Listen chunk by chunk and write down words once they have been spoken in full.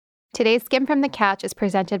Today's Skim from the Couch is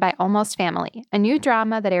presented by Almost Family, a new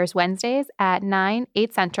drama that airs Wednesdays at 9,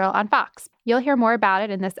 8 Central on Fox. You'll hear more about it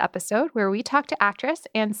in this episode, where we talk to actress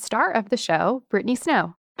and star of the show, Brittany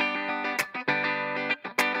Snow.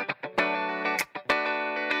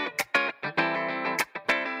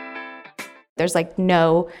 There's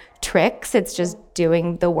no tricks. It's just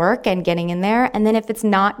doing the work and getting in there. And then if it's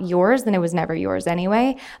not yours, then it was never yours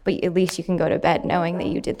anyway. But at least you can go to bed knowing that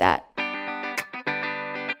you did that.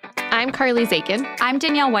 I'm Carly Zakin. I'm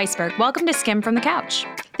Danielle Weisberg. Welcome to Skim from the Couch.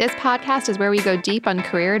 This podcast is where we go deep on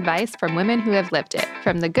career advice from women who have lived it,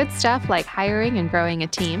 from the good stuff like hiring and growing a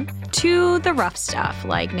team, to the rough stuff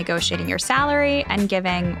like negotiating your salary and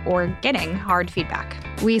giving or getting hard feedback.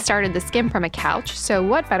 We started the Skim from a Couch, so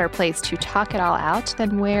what better place to talk it all out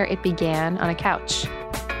than where it began on a couch?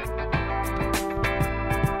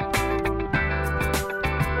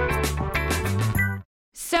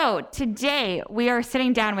 So today we are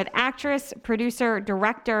sitting down with actress, producer,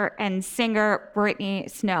 director, and singer Brittany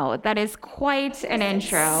Snow. That is quite an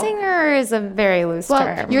intro. Singer is a very loose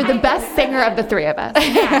term. You're the best singer of the three of us.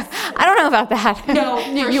 Yes. I don't know about that. No,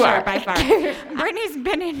 you sure, are by far. Brittany's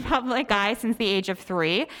been in public eye since the age of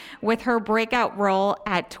 3, with her breakout role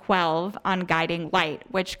at 12 on Guiding Light,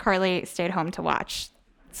 which Carly stayed home to watch.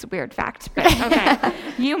 It's a weird fact, but okay.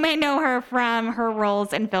 You may know her from her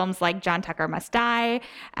roles in films like John Tucker Must Die,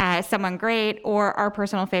 Someone Great, or our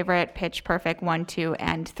personal favorite, Pitch Perfect 1, 2,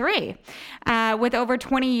 and 3. With over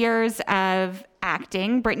 20 years of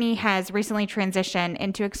acting, Brittany has recently transitioned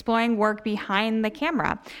into exploring work behind the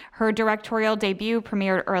camera. Her directorial debut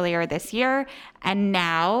premiered earlier this year, and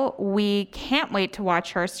now we can't wait to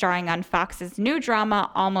watch her starring on Fox's new drama,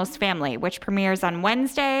 Almost Family, which premieres on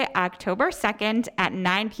Wednesday, October 2nd at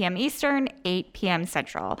 9 p.m. Eastern, 8 p.m.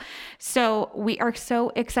 Central. So we are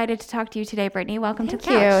so excited to talk to you today, Brittany. Welcome to the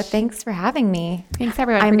couch. Thank you. Thanks for having me. Thanks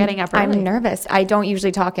everyone for getting up early. I'm nervous. I don't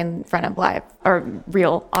usually talk in front of live or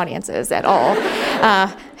real audiences at all.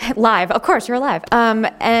 Live, of course, you're live.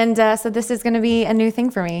 So this is going to be a new thing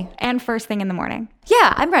for me. And first thing in the morning.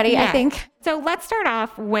 Yeah, I'm ready, Yeah. I think. So let's start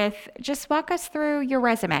off with just walk us through your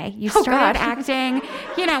resume. You started acting,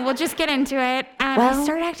 we'll just get into it. You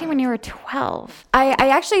started acting when you were 12. I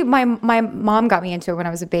actually, my mom got me into it when I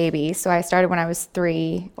was a baby. So I started when I was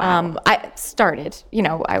 3. Wow. I started,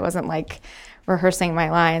 I wasn't rehearsing my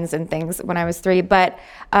lines and things when I was 3, but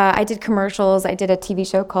I did commercials. I did a TV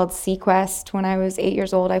show called Sequest when I was 8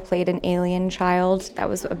 years old. I played an alien child. That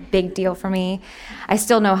was a big deal for me. I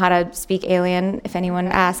still know how to speak alien if anyone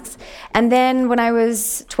asks. And then when I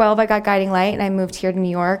was 12, I got Guiding Light and I moved here to New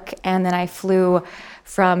York, and then I flew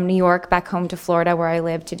from New York back home to Florida where I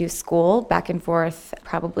lived to do school back and forth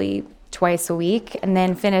probably twice a week, and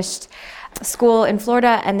then finished school in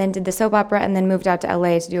Florida and then did the soap opera and then moved out to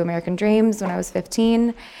LA to do American Dreams when I was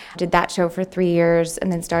 15. Did that show for 3 years and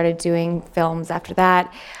then started doing films after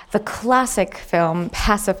that. The classic film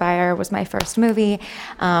Pacifier was my first movie.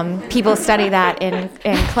 People study that in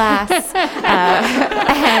class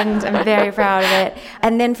and I'm very proud of it.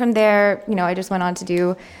 And then from there, I just went on to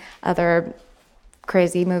do other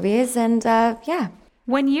crazy movies and yeah.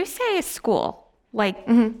 When you say school,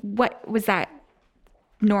 what was that?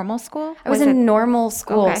 Normal school? I was in normal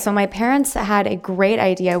school. Okay. So my parents had a great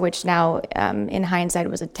idea, which now in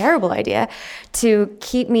hindsight was a terrible idea, to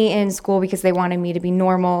keep me in school because they wanted me to be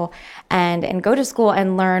normal and go to school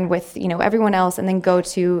and learn with everyone else, and then go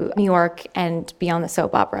to New York and be on the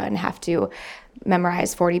soap opera and have to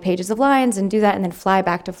memorize 40 pages of lines and do that, and then fly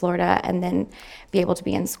back to Florida and then be able to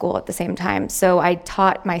be in school at the same time. So I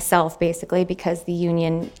taught myself basically because the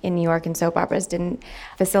union in New York and soap operas didn't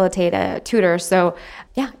facilitate a tutor. So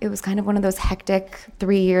yeah, it was kind of one of those hectic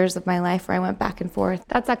 3 years of my life where I went back and forth.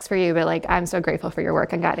 That sucks for you, but I'm so grateful for your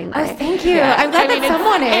work on Guiding Light. Oh, thank you. Yeah. I'm glad that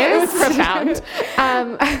someone is. It was profound.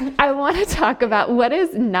 I want to talk about what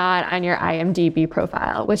is not on your IMDb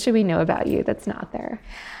profile. What should we know about you that's not there?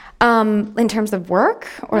 In terms of work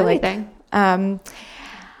or anything?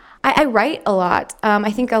 I write a lot.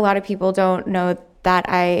 I think a lot of people don't know that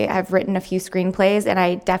I have written a few screenplays, and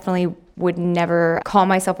I definitely would never call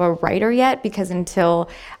myself a writer yet, because until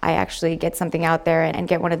I actually get something out there and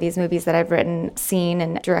get one of these movies that I've written, seen,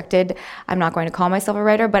 and directed, I'm not going to call myself a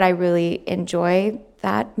writer, but I really enjoy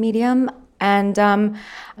that medium. And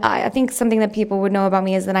I think something that people would know about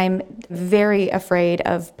me is that I'm very afraid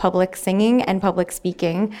of public singing and public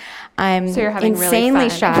speaking. I'm insanely really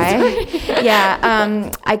shy. Yeah,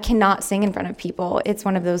 I cannot sing in front of people. It's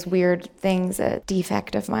one of those weird things, a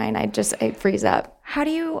defect of mine. I freeze up. How do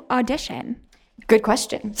you audition? Good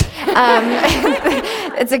question.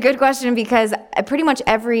 It's a good question because pretty much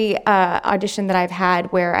every audition that I've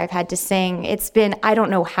had where I've had to sing, it's been, I don't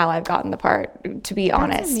know how I've gotten the part, to be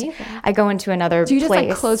honest. Amazing. I go into another place. Do you just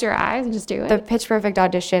like close your eyes and just do it? The Pitch Perfect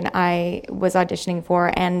audition I was auditioning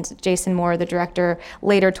for, and Jason Moore, the director,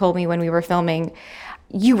 later told me when we were filming,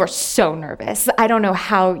 you were so nervous. I don't know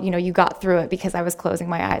how, you got through it, because I was closing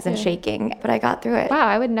my eyes and shaking, but I got through it. Wow,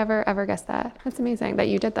 I would never ever guess that. That's amazing that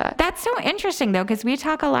you did that. That's so interesting though, because we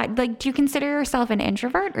talk a lot, like, do you consider yourself an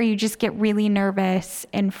introvert, or you just get really nervous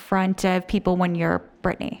in front of people when you're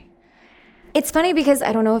Brittany? It's funny because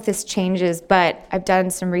I don't know if this changes, but I've done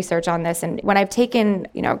some research on this, and when I've taken,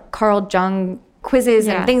 Carl Jung quizzes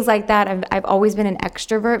and things like that, I've always been an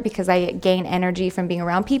extrovert, because I gain energy from being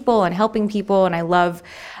around people and helping people, and I love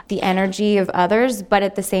the energy of others. But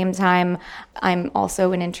at the same time, I'm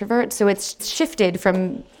also an introvert, so it's shifted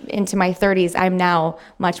from into my 30s. I'm now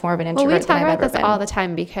much more of an introvert than I've ever been. We talk about this all the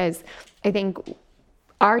time, because I think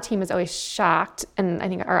our team is always shocked, and I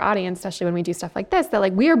think our audience, especially when we do stuff like this, that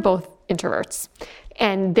like we are both introverts.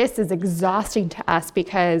 And this is exhausting to us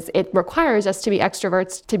because it requires us to be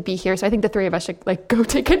extroverts to be here. So I think the three of us should like go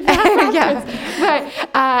take a nap. But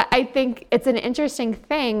I think it's an interesting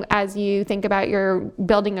thing as you think about your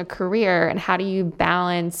building a career, and how do you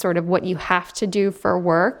balance sort of what you have to do for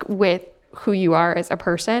work with who you are as a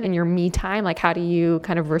person and your me time. Like, how do you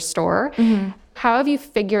kind of restore? Mm-hmm. How have you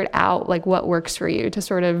figured out like what works for you to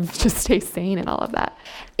sort of just stay sane and all of that?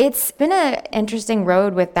 It's been an interesting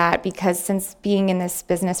road with that, because since being in this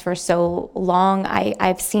business for so long,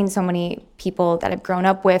 I've seen so many people that I've grown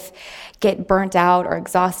up with get burnt out or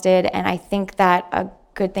exhausted. And I think that a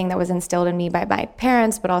good thing that was instilled in me by my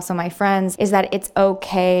parents, but also my friends, is that it's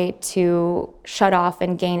okay to shut off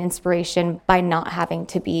and gain inspiration by not having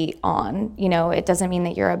to be on. It doesn't mean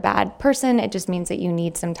that you're a bad person. It just means that you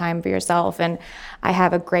need some time for yourself. And I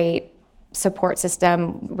have a great support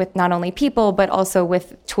system with not only people, but also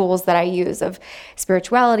with tools that I use of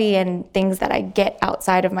spirituality and things that I get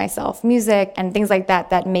outside of myself, music and things like that,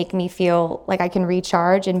 that make me feel like I can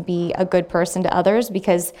recharge and be a good person to others,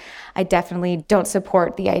 because I definitely don't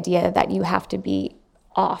support the idea that you have to be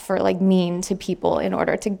off or like mean to people in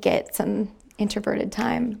order to get some introverted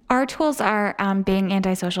time. Our tools are being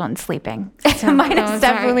antisocial and sleeping. So Mine is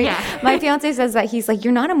definitely, my fiance says that he's like,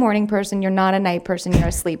 you're not a morning person, you're not a night person, you're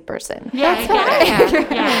a sleep person.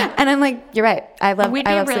 Yeah. And I'm like, you're right. We'd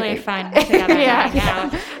be really fun together right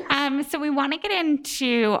now. So we want to get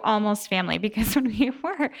into Almost Family, because when we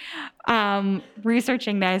were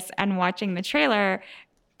researching this and watching the trailer,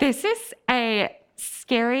 this is a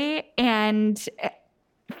scary and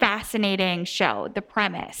fascinating show, the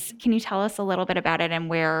premise. Can you tell us a little bit about it and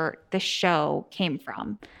where the show came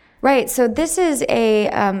from? Right. So this is a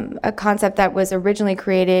concept that was originally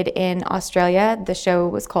created in Australia. The show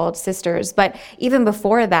was called Sisters. But even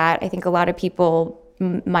before that, I think a lot of people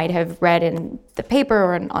might have read in the paper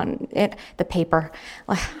or on the paper.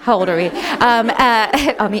 How old are we? On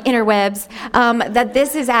the interwebs, that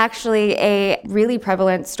this is actually a really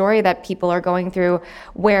prevalent story that people are going through,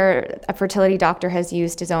 where a fertility doctor has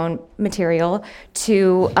used his own material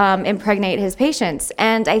to impregnate his patients.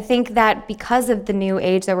 And I think that because of the new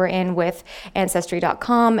age that we're in with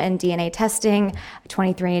Ancestry.com and DNA testing,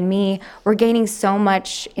 23andMe, we're gaining so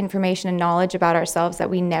much information and knowledge about ourselves that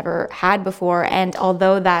we never had before. And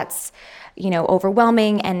although that's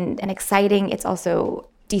overwhelming and exciting, it's also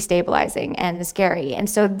destabilizing and scary. And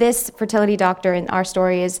so this fertility doctor in our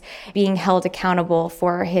story is being held accountable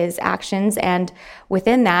for his actions. And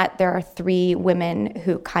within that, there are 3 women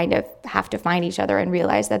who kind of have to find each other and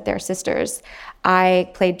realize that they're sisters. I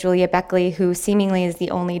played Julia Beckley, who seemingly is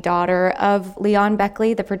the only daughter of Leon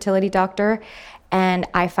Beckley, the fertility doctor. And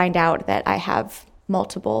I find out that I have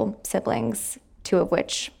multiple siblings, 2 of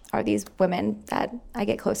which are these women that I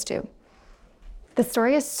get close to. The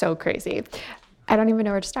story is so crazy. I don't even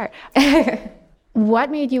know where to start.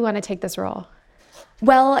 What made you want to take this role?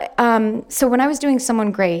 Well, so when I was doing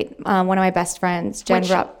Someone Great, one of my best friends, Jen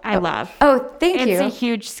Rupp. I love. Oh, thank you. It's a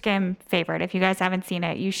huge Skim favorite. If you guys haven't seen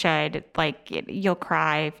it, you should. You'll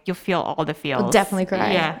cry. You'll feel all the feels. I'll definitely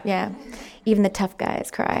cry. Yeah. Even the tough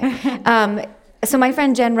guys cry. So my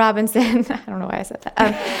friend Jen Robinson, I don't know why I said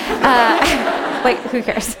that. Wait, who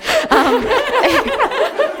cares?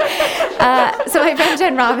 So my friend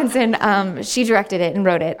Jen Robinson, she directed it and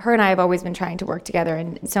wrote it. Her and I have always been trying to work together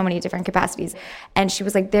in so many different capacities. And she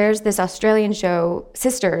was like, there's this Australian show,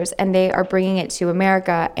 Sisters, and they are bringing it to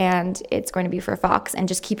America, and it's going to be for Fox, and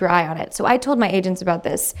just keep your eye on it. So I told my agents about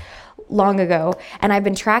this long ago, and I've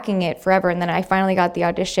been tracking it forever. And then I finally got the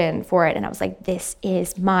audition for it, and I was like, this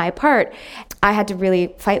is my part. I had to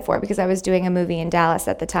really fight for it because I was doing a movie in Dallas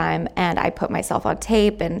at the time, and I put myself on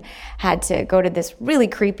tape and had to go to this really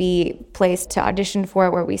creepy place to audition for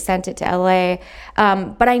it, where we sent it to LA.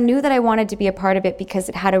 But I knew that I wanted to be a part of it because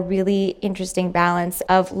it had a really interesting balance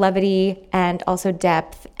of levity and also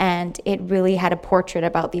depth, and it really had a portrait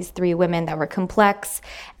about these three women that were complex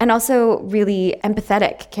and also really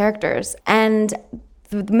empathetic characters. And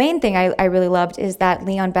the main thing I really loved is that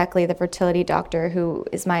Leon Beckley, the fertility doctor who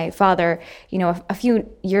is my father, a few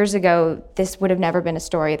years ago, this would have never been a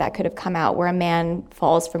story that could have come out where a man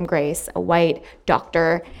falls from grace, a white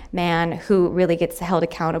doctor man who really gets held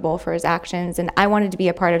accountable for his actions. And I wanted to be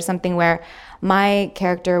a part of something where my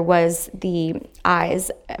character was the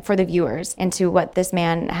eyes for the viewers into what this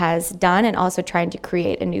man has done, and also trying to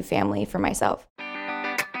create a new family for myself.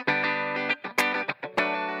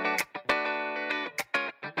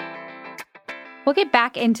 We'll get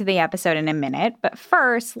back into the episode in a minute, but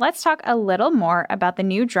first, let's talk a little more about the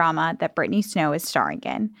new drama that Brittany Snow is starring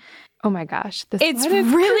in. Oh my gosh. It's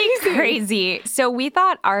really crazy. So we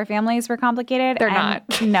thought our families were complicated. They're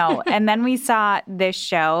not. No. And then we saw this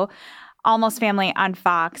show, Almost Family on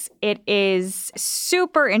Fox. It is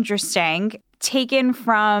super interesting, taken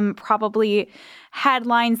from probably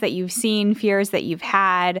headlines that you've seen, fears that you've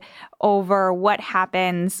had over what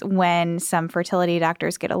happens when some fertility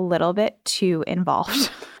doctors get a little bit too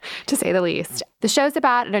involved. To say the least. The show's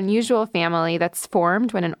about an unusual family that's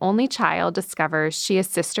formed when an only child discovers she has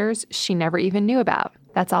sisters she never even knew about.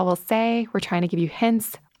 That's all we'll say. We're trying to give you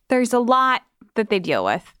hints. There's a lot that they deal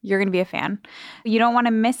with. You're going to be a fan. You don't want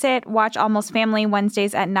to miss it. Watch Almost Family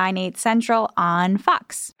Wednesdays at 9/8 Central on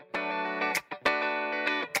Fox.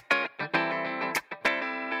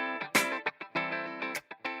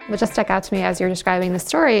 What just stuck out to me as you're describing the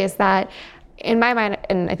story is that in my mind,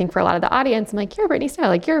 and I think for a lot of the audience, I'm like, you're Brittany Snow,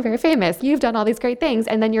 like you're very famous. You've done all these great things.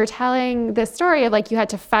 And then you're telling this story of like, you had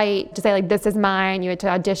to fight to say like, this is mine. You had to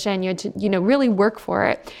audition, you had to, really work for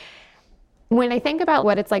it. When I think about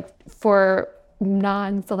what it's like for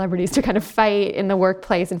non-celebrities to kind of fight in the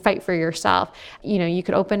workplace and fight for yourself, you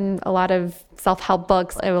could open a lot of self-help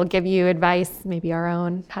books. It will give you advice, maybe our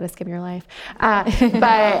own, how to skim your life. But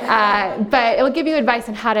it will give you advice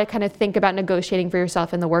on how to kind of think about negotiating for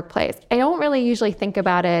yourself in the workplace. I don't really usually think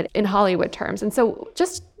about it in Hollywood terms. And so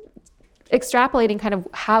just extrapolating kind of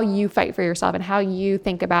how you fight for yourself and how you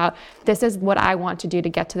think about, this is what I want to do to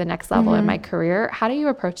get to the next level in my career. How do you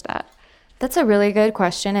approach that? That's a really good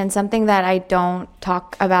question, and something that I don't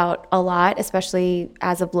talk about a lot, especially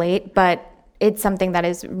as of late, but it's something that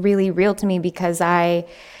is really real to me because I,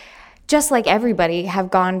 just like everybody, have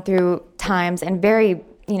gone through times, and very,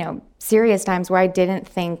 serious times, where I didn't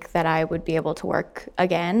think that I would be able to work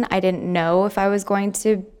again. I didn't know if I was going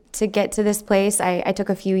to get to this place. I took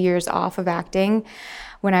a few years off of acting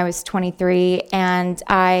when I was 23, and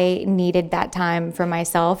I needed that time for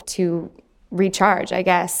myself to recharge, I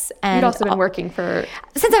guess. And you'd also been working for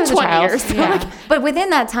since I was 20 a child. years. Yeah. But within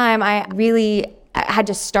that time, I had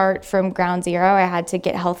to start from ground zero. I had to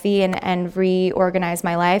get healthy and reorganize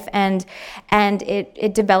my life. And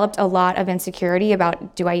it developed a lot of insecurity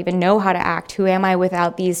about, do I even know how to act? Who am I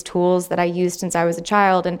without these tools that I used since I was a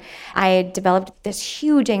child? And I developed this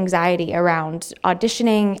huge anxiety around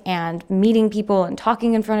auditioning and meeting people and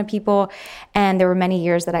talking in front of people. And there were many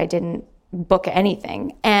years that I didn't book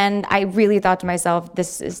anything. And I really thought to myself,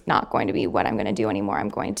 this is not going to be what I'm going to do anymore. I'm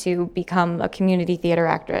going to become a community theater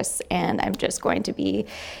actress, and I'm just going to be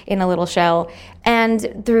in a little shell.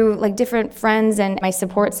 And through like different friends and my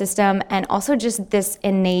support system, and also just this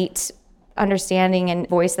innate understanding and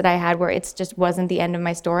voice that I had, where it just wasn't the end of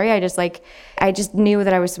my story. I just knew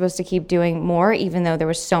that I was supposed to keep doing more, even though there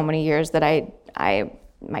were so many years that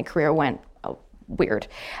my career went weird.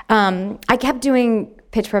 I kept doing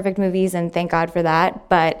Pitch Perfect movies, and thank God for that.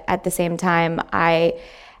 But at the same time, I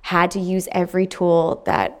had to use every tool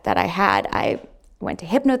that I had. I went to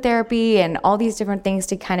hypnotherapy and all these different things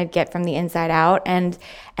to kind of get from the inside out. And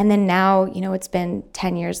then now, it's been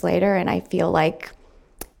 10 years later, and I feel like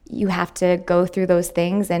you have to go through those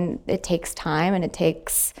things, and it takes time, and it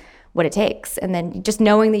takes what it takes. And then just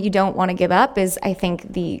knowing that you don't want to give up is, I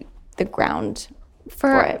think, the ground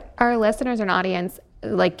for it. Our listeners and audience,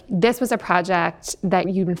 like, this was a project that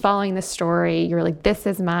you've been following the story. You're like, this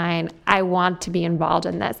is mine. I want to be involved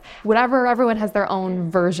in this. Whatever, everyone has their own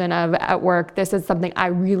version of at work. This is something I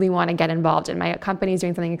really want to get involved in. My company's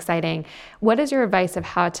doing something exciting. What is your advice of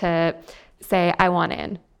how to say, I want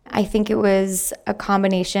in? I think it was a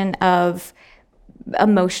combination of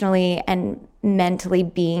emotionally and mentally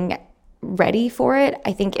being ready for it.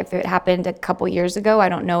 I think if it happened a couple years ago, I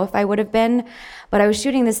don't know if I would have been. But I was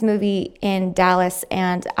shooting this movie in Dallas,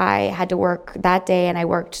 and I had to work that day, and I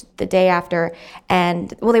worked the day after.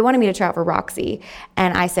 And, well, they wanted me to try out for Roxy.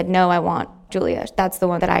 And I said, no, I want Julia. That's the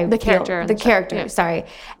one that I The character. The character, yeah. sorry.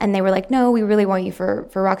 And they were like, no, we really want you for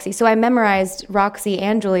Roxy. So I memorized Roxy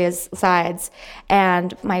and Julia's sides.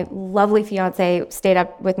 And my lovely fiance stayed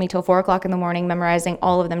up with me till 4 o'clock in the morning, memorizing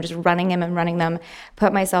all of them, just running them and running them,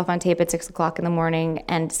 put myself on tape at 6 o'clock in the morning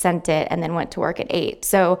and sent it, and then went to work at 8.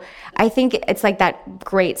 So I think it's like that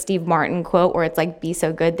great Steve Martin quote where it's like, be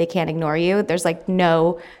so good they can't ignore you. There's like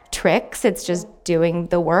no tricks. It's just doing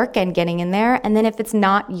the work and getting in there. And then if it's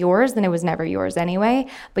not yours, then it was never yours anyway.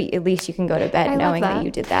 But at least you can go to bed knowing that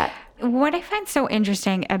you did that. What I find so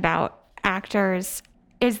interesting about actors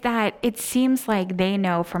is that it seems like they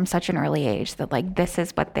know from such an early age that like this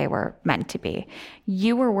is what they were meant to be.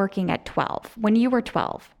 You were working at 12. When you were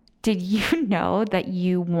 12, did you know that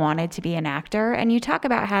you wanted to be an actor? And you talk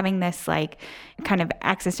about having this like kind of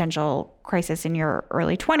existential crisis in your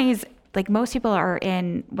early 20s. Like most people are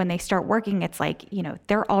in, when they start working, it's like, you know,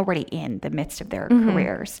 they're already in the midst of their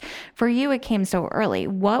careers. For you, it came so early.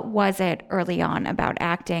 What was it early on about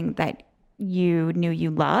acting that you knew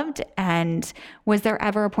you loved? And was there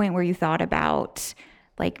ever a point where you thought about,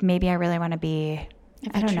 like, maybe I really want to be,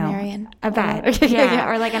 I don't know, a vet? Yeah,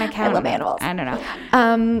 or like an accountant. I love animals. I don't know.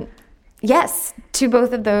 Yes, to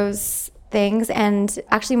both of those things. And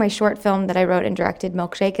actually my short film that I wrote and directed,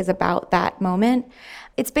 Milkshake, is about that moment.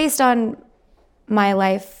 It's based on my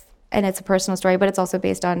life, and it's a personal story, but it's also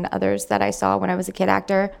based on others that I saw when I was a kid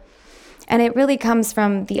actor. And it really comes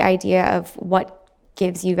from the idea of what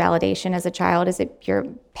gives you validation as a child. Is it your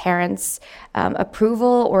parents'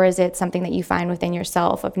 approval, or is it something that you find within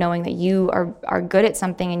yourself of knowing that you are good at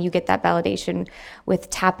something and you get that validation with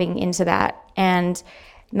tapping into that? And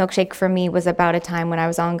Milkshake for me was about a time when I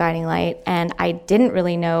was on Guiding Light, and I didn't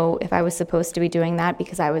really know if I was supposed to be doing that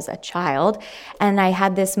because I was a child. And I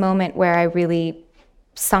had this moment where I really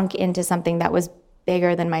sunk into something that was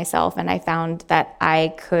bigger than myself, and I found that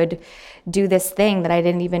I could do this thing that I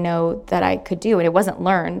didn't even know that I could do. And it wasn't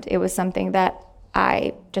learned. It was something that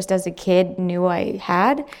I, just as a kid, knew I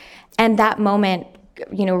had. And that moment,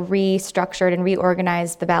 you know, restructured and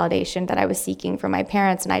reorganized the validation that I was seeking from my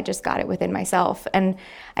parents, and I just got it within myself. And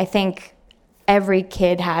I think every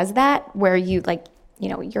kid has that, where you, like, you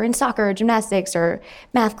know, you're in soccer or gymnastics or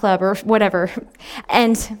math club or whatever,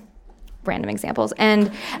 and random examples,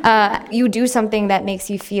 and you do something that makes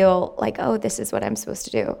you feel like, oh, this is what I'm supposed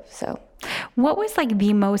to do. So what was like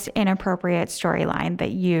the most inappropriate storyline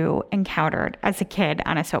that you encountered as a kid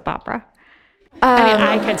on a soap opera? I mean,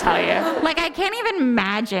 I could tell you. Like, I can't even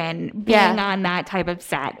imagine being on that type of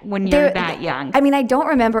set when you're that young. I mean, I don't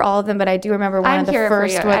remember all of them, but I do remember one of the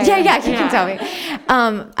first ones. Yeah, you can tell me.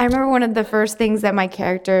 I remember one of the first things that my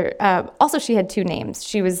character, also she had two names.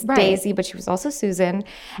 She was Daisy, but she was also Susan.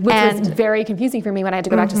 Which was very confusing for me when I had to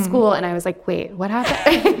go back to school, and I was like, wait, what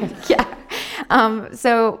happened?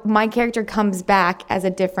 So my character comes back as a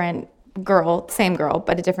different girl, same girl,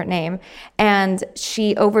 but a different name. And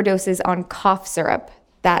she overdoses on cough syrup.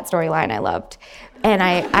 That storyline I loved. And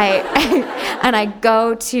I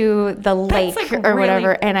go to the lake or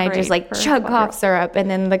whatever, and I just like chug cough syrup. And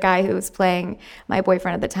then the guy who was playing my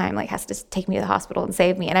boyfriend at the time like has to take me to the hospital and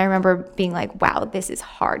save me. And I remember being like, wow, this is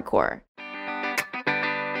hardcore.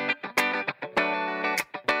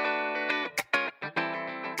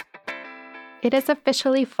 It is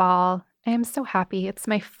officially fall. I am so happy. It's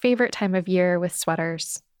my favorite time of year with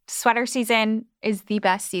sweaters. Sweater season is the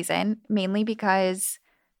best season, mainly because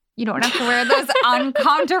you don't have to wear those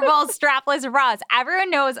uncomfortable strapless bras.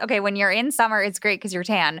 Everyone knows, okay, when you're in summer, it's great because you're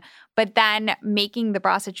tan. But then making the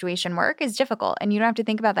bra situation work is difficult. And you don't have to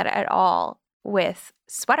think about that at all with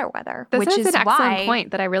sweater weather, This which is is an excellent why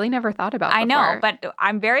point that I really never thought about I know, before. but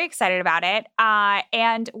I'm very excited about it.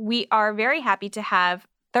 And we are very happy to have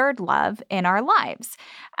Third Love in our lives.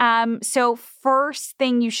 So first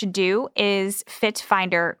thing you should do is Fit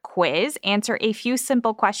Finder quiz. Answer a few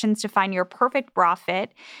simple questions to find your perfect bra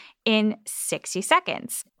fit in 60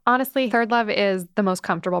 seconds. Honestly, Third Love is the most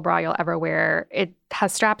comfortable bra you'll ever wear. It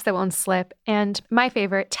has straps that won't slip, and my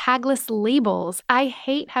favorite, tagless labels. I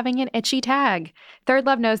hate having an itchy tag. Third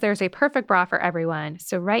Love knows there's a perfect bra for everyone.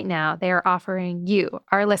 So right now, they are offering you,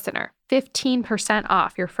 our listener, 15%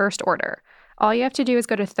 off your first order. All you have to do is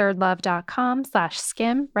go to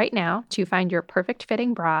thirdlove.com/skim right now to find your perfect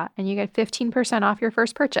fitting bra, and you get 15% off your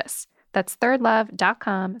first purchase. That's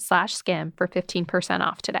thirdlove.com/skim for 15%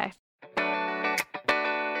 off today.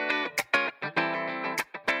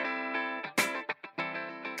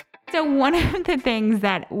 So one of the things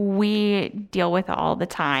that we deal with all the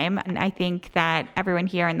time, and I think that everyone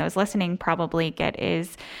here and those listening probably get,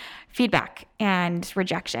 is feedback and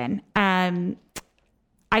rejection.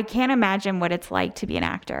 I can't imagine what it's like to be an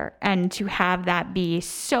actor and to have that be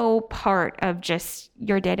so part of just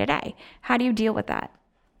your day-to-day. How do you deal with that?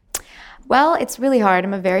 Well, it's really hard.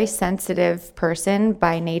 I'm a very sensitive person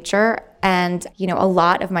by nature. And, a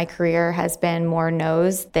lot of my career has been more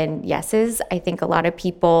no's than yeses. I think a lot of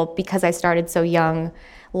people, because I started so young,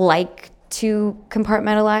 like to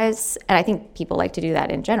compartmentalize. And I think people like to do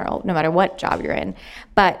that in general, no matter what job you're in.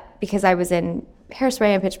 But because I was in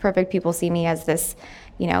Hairspray and Pitch Perfect, people see me as this,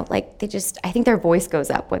 I think their voice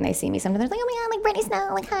goes up when they see me. Sometimes they're like, oh my God, like Brittany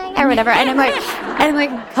Snow, like hi, or whatever. And I'm like,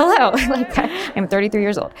 hello. Like, I'm 33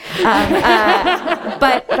 years old.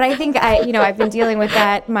 But I think I've been dealing with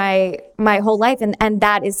that my whole life. And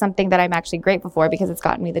that is something that I'm actually grateful for because it's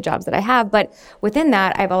gotten me the jobs that I have. But within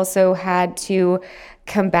that, I've also had to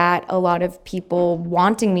combat a lot of people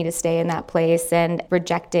wanting me to stay in that place and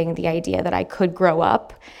rejecting the idea that I could grow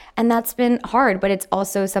up. And that's been hard, but it's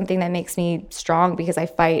also something that makes me strong because I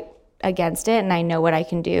fight against it and I know what I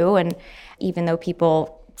can do. And even though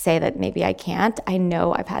people say that maybe I can't, I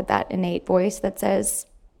know I've had that innate voice that says,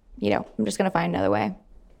 I'm just going to find another way.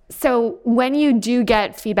 So when you do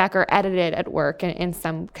get feedback or edited at work in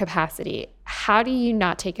some capacity, how do you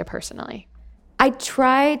not take it personally? I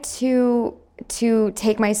try to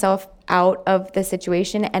take myself out of the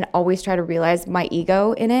situation and always try to realize my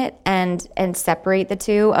ego in it and separate the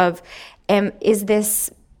two of, is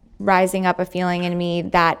this rising up a feeling in me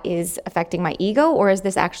that is affecting my ego, or is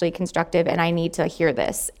this actually constructive and I need to hear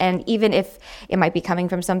this? And even if it might be coming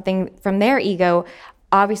from something from their ego,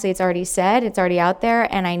 obviously it's already said, it's already out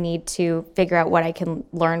there, and I need to figure out what I can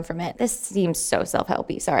learn from it. This seems so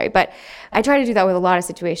self-helpy, sorry, but I try to do that with a lot of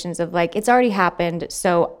situations of like, it's already happened,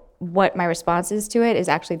 so what my response is to it is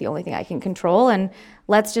actually the only thing I can control. And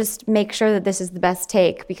let's just make sure that this is the best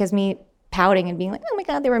take, because me pouting and being like, oh my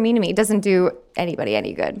God, they were mean to me, doesn't do anybody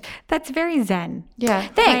any good. That's very zen. Yeah.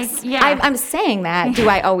 Thanks. I'm saying that. Do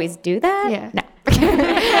I always do that? Yeah.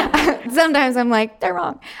 No. Sometimes I'm like, they're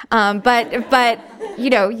wrong. But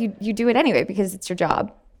you do it anyway because it's your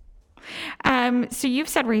job. So you've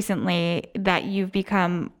said recently that you've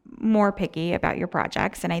become more picky about your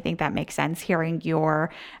projects, and I think that makes sense hearing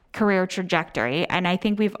your career trajectory. And I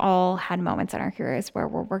think we've all had moments in our careers where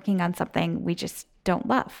we're working on something we just don't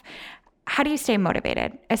love. How do you stay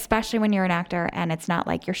motivated, especially when you're an actor and it's not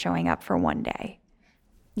like you're showing up for one day?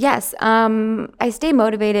 Yes, I stay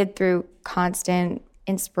motivated through constant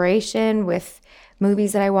inspiration with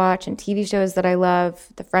movies that I watch and TV shows that I love,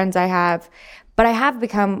 the friends I have. But I have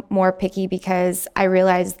become more picky because I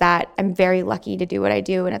realize that I'm very lucky to do what I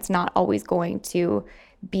do, and it's not always going to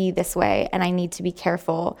be this way, and I need to be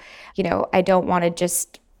careful. I don't want to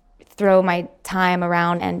just throw my time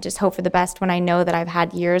around and just hope for the best when I know that I've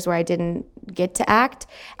had years where I didn't get to act.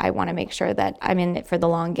 I want to make sure that I'm in it for the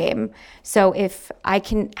long game. So if I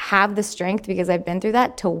can have the strength, because I've been through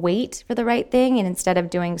that, to wait for the right thing, and instead of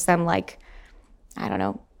doing some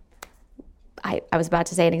I was about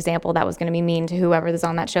to say an example that was going to be mean to whoever is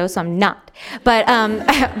on that show, so I'm not. But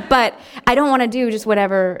but I don't want to do just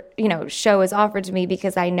whatever show is offered to me,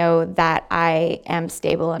 because I know that I am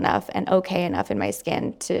stable enough and okay enough in my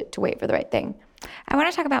skin to wait for the right thing. I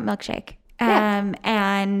want to talk about Milkshake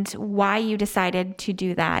and why you decided to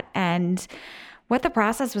do that and what the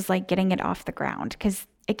process was like getting it off the ground, because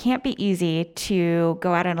it can't be easy to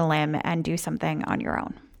go out on a limb and do something on your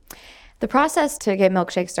own. The process to get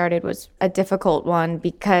Milkshake started was a difficult one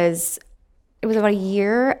because it was about a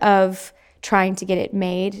year of trying to get it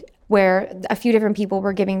made, where a few different people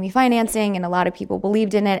were giving me financing and a lot of people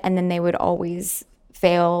believed in it, and then they would always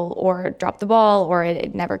fail or drop the ball, or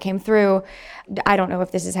it never came through. I don't know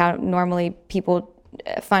if this is how normally people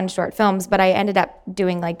fund short films, but I ended up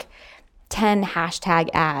doing like 10 hashtag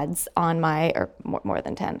ads on my, or more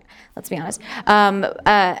than 10, let's be honest,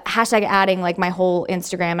 hashtag adding like my whole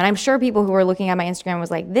Instagram. And I'm sure people who were looking at my Instagram was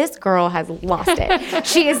like, this girl has lost it.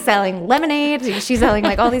 She is selling lemonade. She's selling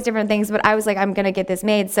like all these different things. But I was like, I'm going to get this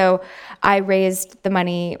made. So I raised the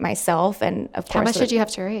money myself. And of course, how much did you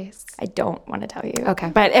have to raise? I don't want to tell you. Okay.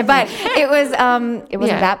 But it wasn't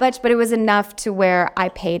that much, but it was enough to where I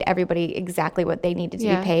paid everybody exactly what they needed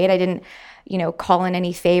to be paid. I didn't call in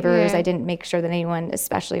any favors. I didn't make sure that anyone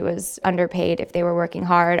especially was underpaid if they were working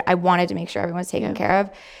hard. I wanted to make sure everyone was taken care of.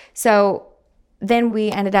 So then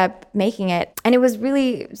we ended up making it. And it was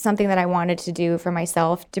really something that I wanted to do for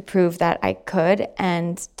myself, to prove that I could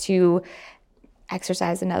and to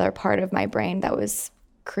exercise another part of my brain that was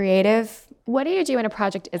creative What do you do when a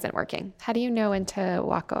project isn't working? How do you know when to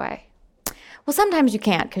walk away? Well, sometimes you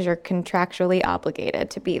can't because you're contractually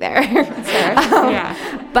obligated to be there.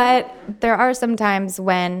 Yeah. But there are some times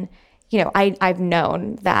when, I've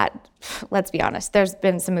known that, let's be honest, there's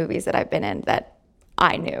been some movies that I've been in that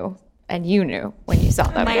I knew and you knew when you saw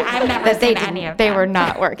them. Like, I've never seen any of them. They were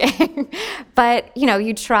not working. But,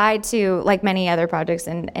 you try to, like many other projects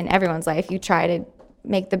in everyone's life, you try to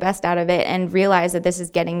make the best out of it and realize that this is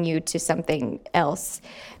getting you to something else.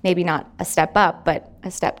 Maybe not a step up, but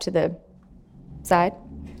a step to the side.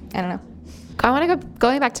 I don't know. I want to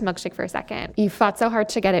going back to Milkshake for a second. You fought so hard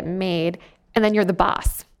to get it made, and then you're the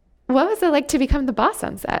boss. What was it like to become the boss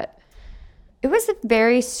on set? It was a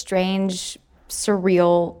very strange,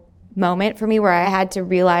 surreal moment for me where I had to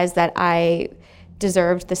realize that I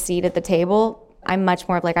deserved the seat at the table. I'm much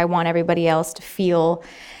more of like, I want everybody else to feel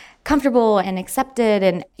comfortable and accepted.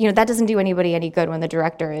 And, that doesn't do anybody any good when the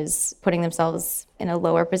director is putting themselves in a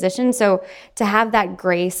lower position. So to have that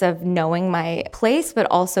grace of knowing my place, but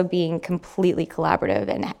also being completely collaborative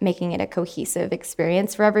and making it a cohesive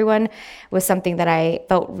experience for everyone was something that I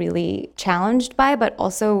felt really challenged by, but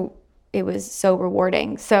also it was so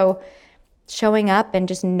rewarding. So showing up and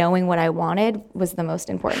just knowing what I wanted was the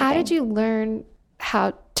most important thing. How did you learn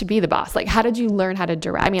how to be the boss? Like, how did you learn how to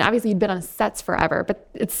direct? I mean, obviously you'd been on sets forever, but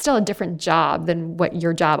it's still a different job than what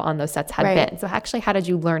your job on those sets had been. So actually, how did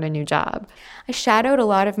you learn a new job? I shadowed a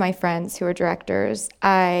lot of my friends who are directors.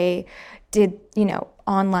 I did,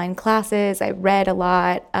 online classes. I read a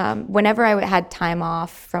lot. Whenever I had time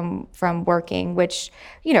off from working, which,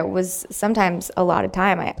 was sometimes a lot of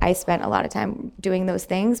time, I spent a lot of time doing those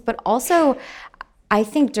things. But also, I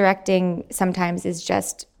think directing sometimes is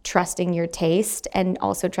just trusting your taste and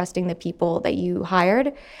also trusting the people that you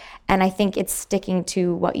hired. And I think it's sticking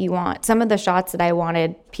to what you want. Some of the shots that I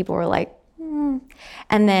wanted, people were like,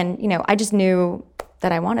 And then, I just knew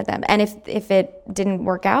that I wanted them. And if it didn't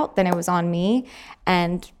work out, then it was on me.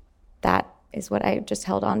 And that is what I just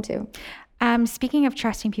held on to. Speaking of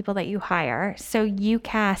trusting people that you hire, so you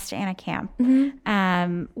cast Anna Camp.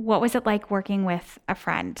 What was it like working with a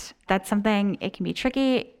friend? That's something, it can be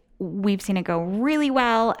tricky. We've seen it go really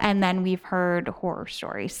well, and then we've heard horror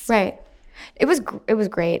stories. Right. It was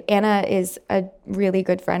great. Anna is a really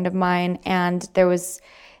good friend of mine, and there was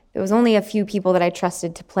only a few people that I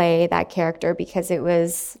trusted to play that character because it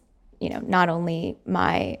was, not only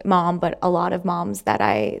my mom, but a lot of moms that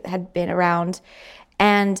I had been around.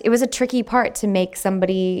 And it was a tricky part to make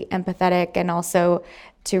somebody empathetic and also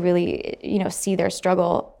to really, see their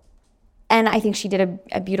struggle. And I think she did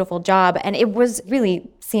a beautiful job. And it was really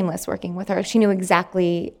seamless working with her. She knew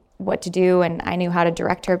exactly what to do, and I knew how to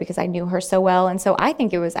direct her because I knew her so well. And so I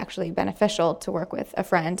think it was actually beneficial to work with a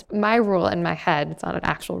friend. My rule in my head, it's not an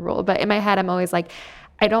actual rule, but in my head, I'm always like,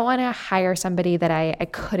 I don't want to hire somebody that I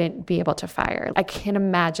couldn't be able to fire. I can't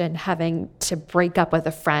imagine having to break up with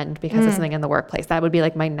a friend because of something in the workplace. That would be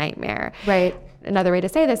like my nightmare. Right. Another way to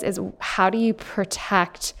say this is, how do you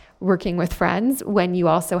protect working with friends when you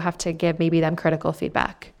also have to give maybe them critical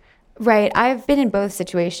feedback? Right. I've been in both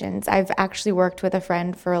situations. I've actually worked with a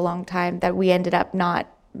friend for a long time that we ended up not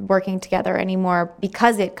working together anymore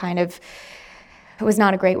because it was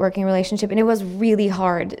not a great working relationship. And it was really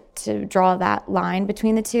hard to draw that line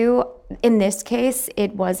between the two. In this case,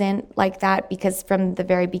 it wasn't like that because from the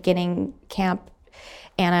very beginning, Camp,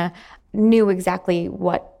 Anna knew exactly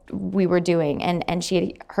what we were doing, and she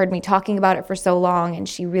had heard me talking about it for so long, and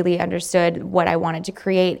she really understood what I wanted to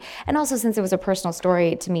create. And also, since it was a personal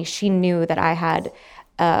story to me, she knew that I had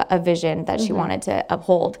a vision that she wanted to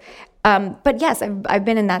uphold. But yes, I've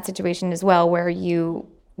been in that situation as well, where you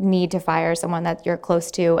need to fire someone that you're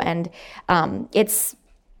close to, and it's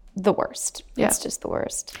the worst. Yeah. It's just the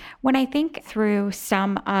worst. When I think through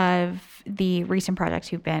some of the recent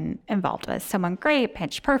projects you've been involved with, Someone Great,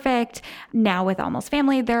 Pitch Perfect, now with Almost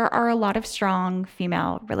Family, there are a lot of strong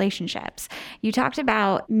female relationships. You talked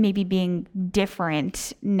about maybe being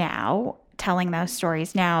different now, telling those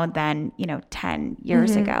stories now than, 10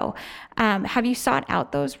 years ago. Have you sought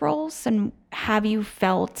out those roles, and have you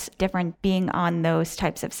felt different being on those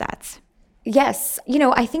types of sets? Yes.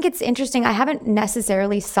 I think it's interesting. I haven't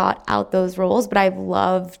necessarily sought out those roles, but I've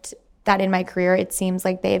loved that in my career. It seems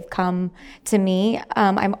like they've come to me.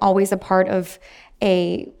 I'm always a part of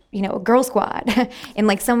a girl squad in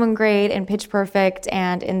like Someone Great and Pitch Perfect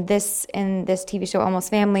and in this TV show, Almost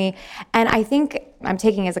Family. And I think I'm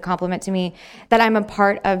taking as a compliment to me that I'm a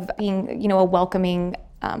part of being, a welcoming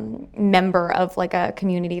member of like a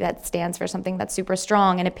community that stands for something that's super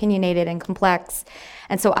strong and opinionated and complex.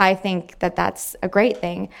 And so I think that that's a great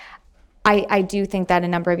thing. I do think that a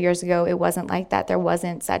number of years ago, it wasn't like that. There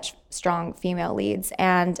wasn't such strong female leads.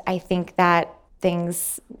 And I think that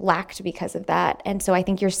things lacked because of that. And so I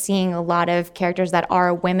think you're seeing a lot of characters that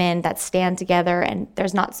are women that stand together, and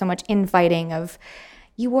there's not so much infighting of,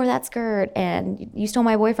 you wore that skirt and you stole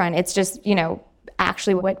my boyfriend. It's just,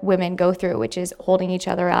 actually what women go through, which is holding each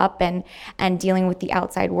other up and dealing with the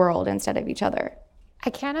outside world instead of each other. I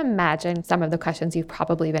can't imagine some of the questions you've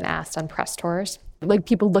probably been asked on press tours, like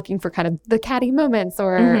people looking for kind of the catty moments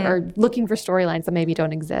or looking for storylines that maybe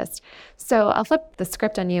don't exist. So I'll flip the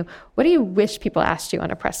script on you. What do you wish people asked you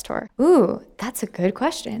on a press tour? Ooh, that's a good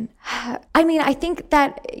question. I mean, I think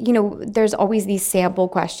that, there's always these sample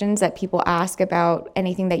questions that people ask about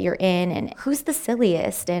anything that you're in, and who's the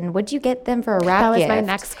silliest, and what'd you get them for a rap gift? That was my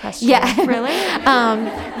next question. Yeah. Really?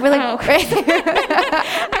 We're like, I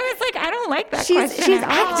was like, I don't like that question. She's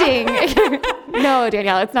acting. No,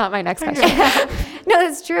 Danielle, it's not my next question. No,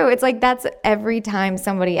 that's true. It's like that's every time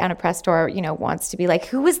somebody on a press tour, wants to be like,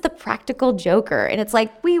 who was the practical joker? And it's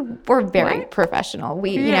like, we're very professional.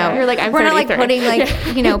 You're like, I'm we're not like 33.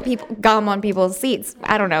 putting people gum on people's seats.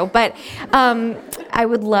 I don't know. But I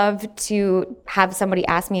would love to have somebody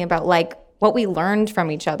ask me about like what we learned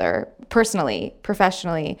from each other personally,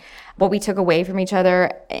 professionally, what we took away from each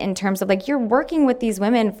other in terms of like, you're working with these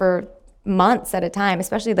women for months at a time,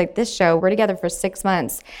 especially like this show. We're together for 6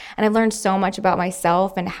 months, and I've learned so much about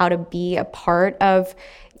myself and how to be a part of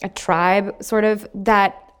a tribe, sort of,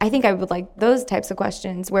 that I think I would like those types of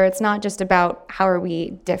questions where it's not just about how are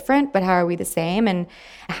we different, but how are we the same, and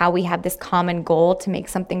how we have this common goal to make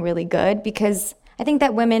something really good. Because I think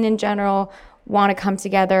that women in general want to come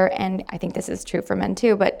together, and I think this is true for men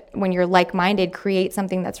too, but when you're like-minded, create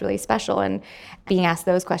something that's really special, and being asked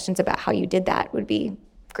those questions about how you did that would be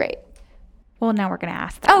great. Well, now we're going to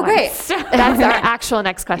ask that. Oh, one. great. That's our actual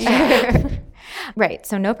next question. Right.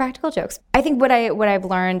 So no practical jokes. I think what I've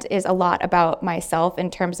learned is a lot about myself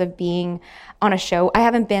in terms of being on a show. I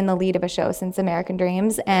haven't been the lead of a show since American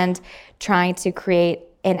Dreams, and trying to create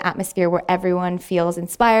an atmosphere where everyone feels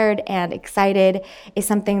inspired and excited is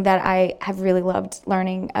something that I have really loved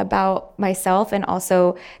learning about myself, and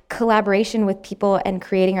also collaboration with people and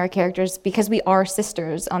creating our characters, because we are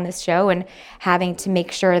sisters on this show, and having to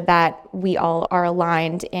make sure that we all are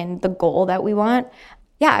aligned in the goal that we want.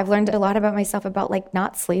 Yeah, I've learned a lot about myself about like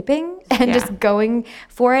not sleeping and just going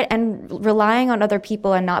for it and relying on other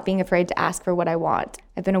people and not being afraid to ask for what I want.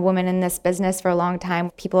 I've been a woman in this business for a long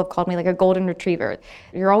time. People have called me like a golden retriever.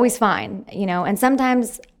 You're always fine, and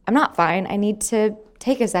sometimes I'm not fine. I need to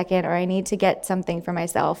take a second, or I need to get something for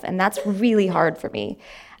myself. And that's really hard for me.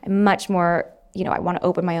 I'm much more, I want to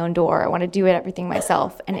open my own door. I want to do everything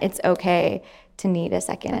myself. And it's okay to need a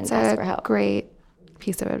second and ask for help. Great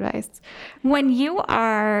piece of advice. When you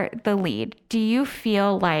are the lead, do you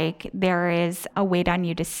feel like there is a weight on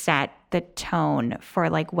you to set the tone for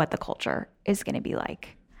like what the culture is going to be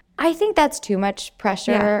like? I think that's too much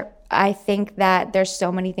pressure. Yeah. I think that there's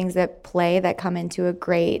so many things that come into a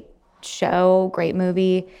great show, great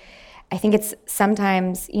movie. I think it's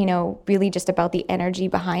sometimes, really just about the energy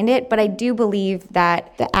behind it. But I do believe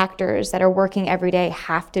that the actors that are working every day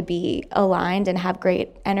have to be aligned and have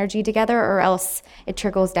great energy together, or else it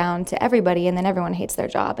trickles down to everybody and then everyone hates their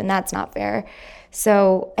job, and that's not fair.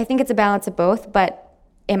 So I think it's a balance of both. But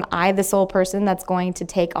am I the sole person that's going to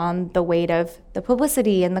take on the weight of the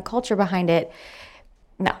publicity and the culture behind it?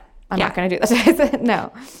 No. I'm not going to do this.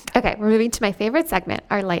 No. Okay, we're moving to my favorite segment,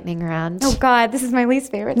 our lightning round. Oh, God, this is my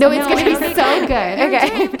least favorite. No, it's going to be so good.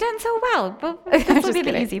 Okay. You've done so well. But this will be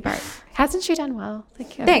the easy part. Hasn't she done well?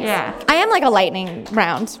 Thank you. Thanks. Yeah. I am like a lightning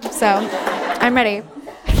round, so I'm ready.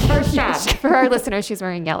 First job. For our listeners, she's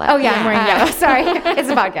wearing yellow. Oh, yeah, I'm wearing yellow. Sorry. It's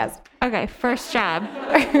a podcast. Okay, first job.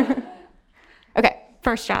 Okay.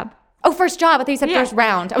 First job. Oh, first job. I thought you said first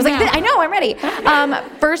round. I was like, I know, I'm ready.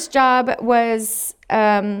 First job was...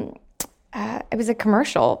 it was a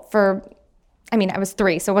commercial for, I was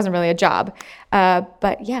 3, so it wasn't really a job.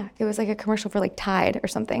 But yeah, it was like a commercial for like Tide or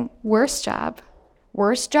something. Worst job.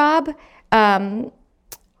 Oh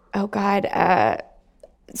God,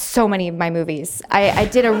 so many of my movies. I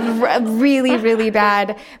did a really, really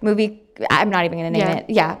bad movie. I'm not even going to name it.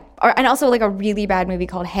 Yeah. And also like a really bad movie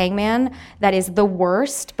called Hangman. That is the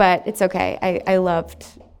worst, but it's okay. I loved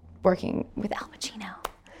working with Al Pacino.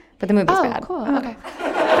 But the movie's bad. Oh, cool. Okay.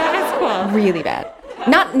 That is cool. Really bad.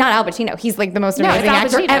 Not Al Pacino. He's like the most amazing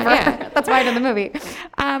actor ever. Yeah. That's why I did the movie.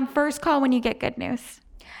 First call when you get good news.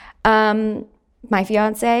 My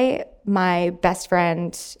fiance, my best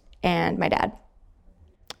friend, and my dad.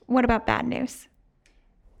 What about bad news?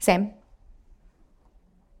 Same.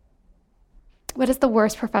 What is the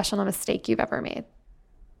worst professional mistake you've ever made?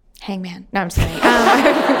 Hangman. No, I'm just kidding.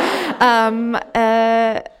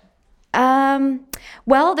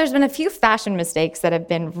 Well, there's been a few fashion mistakes that have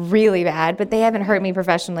been really bad, but they haven't hurt me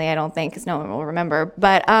professionally, I don't think, because no one will remember.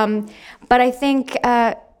 But I think,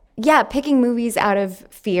 picking movies out of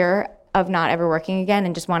fear of not ever working again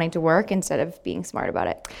and just wanting to work instead of being smart about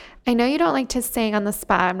it. I know you don't like to sing on the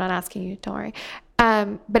spot. I'm not asking you, don't worry.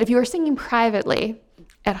 But if you were singing privately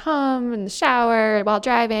at home, in the shower, while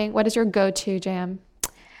driving, what is your go-to jam?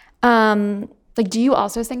 Like, do you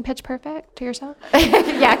also sing Pitch Perfect to yourself?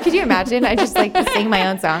 Yeah, could you imagine? I just like to sing my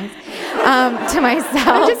own songs to myself.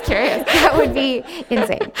 I'm just curious. That would be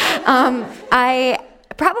insane. I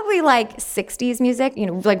probably like 60s music,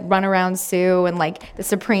 like Run Around Sue and like the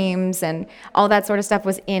Supremes and all that sort of stuff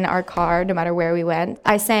was in our car no matter where we went.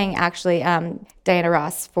 I sang actually Diana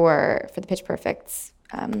Ross for the Pitch Perfect's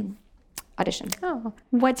audition. Oh.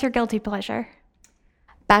 What's your guilty pleasure?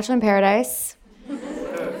 Bachelor in Paradise.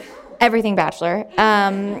 Everything Bachelor.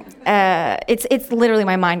 It's literally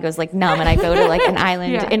my mind goes like numb and I go to like an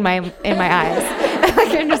island in my eyes. Like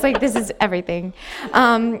I'm just like, this is everything.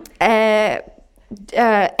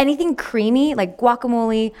 Anything creamy like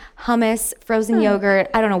guacamole, hummus, frozen yogurt.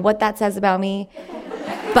 I don't know what that says about me,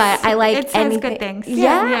 but I like it says anything. good things.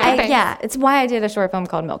 Yeah. It's why I did a short film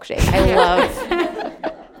called Milkshake. I love.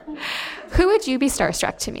 Who would you be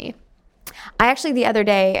starstruck to meet? I actually, the other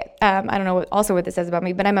day, I don't know what this says about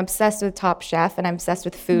me, but I'm obsessed with Top Chef and I'm obsessed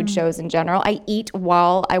with food shows in general. I eat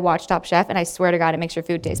while I watch Top Chef and I swear to God, it makes your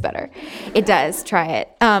food taste better. It does. Try it.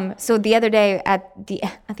 So the other day at the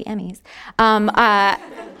Emmys, Tom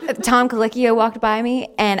Colicchio walked by me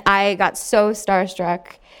and I got so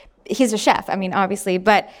starstruck. He's a chef, I mean, obviously,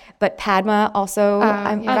 but Padma also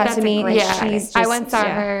got to meet. Yeah, I once saw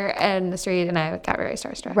her in the street and I got very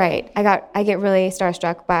starstruck. Right, I get really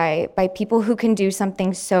starstruck by people who can do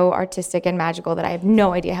something so artistic and magical that I have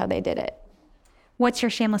no idea how they did it. What's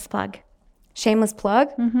your shameless plug? Shameless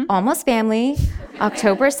plug, Almost Family,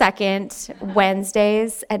 October 2nd,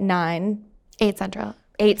 Wednesdays at 9. 8 Central.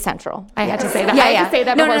 8 Central. I had to say that. Yeah, I had to say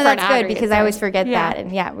that no, before that's an good ad because read, I always forget Yeah. that,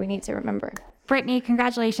 and we need to remember. Brittany,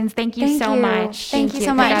 congratulations. Thank you so much. Thank you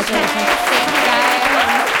so much. Congratulations. Thank you,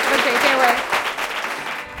 guys. It was great day at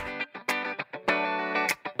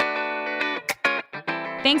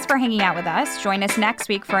work. Thanks for hanging out with us. Join us next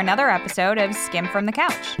week for another episode of Skim from the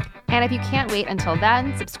Couch. And if you can't wait until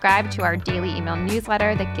then, subscribe to our daily email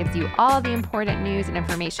newsletter that gives you all the important news and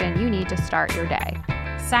information you need to start your day.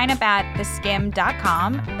 Sign up at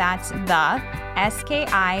theskim.com. That's the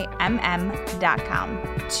SKIMM.com.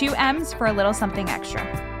 2 M's for a little something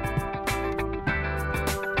extra.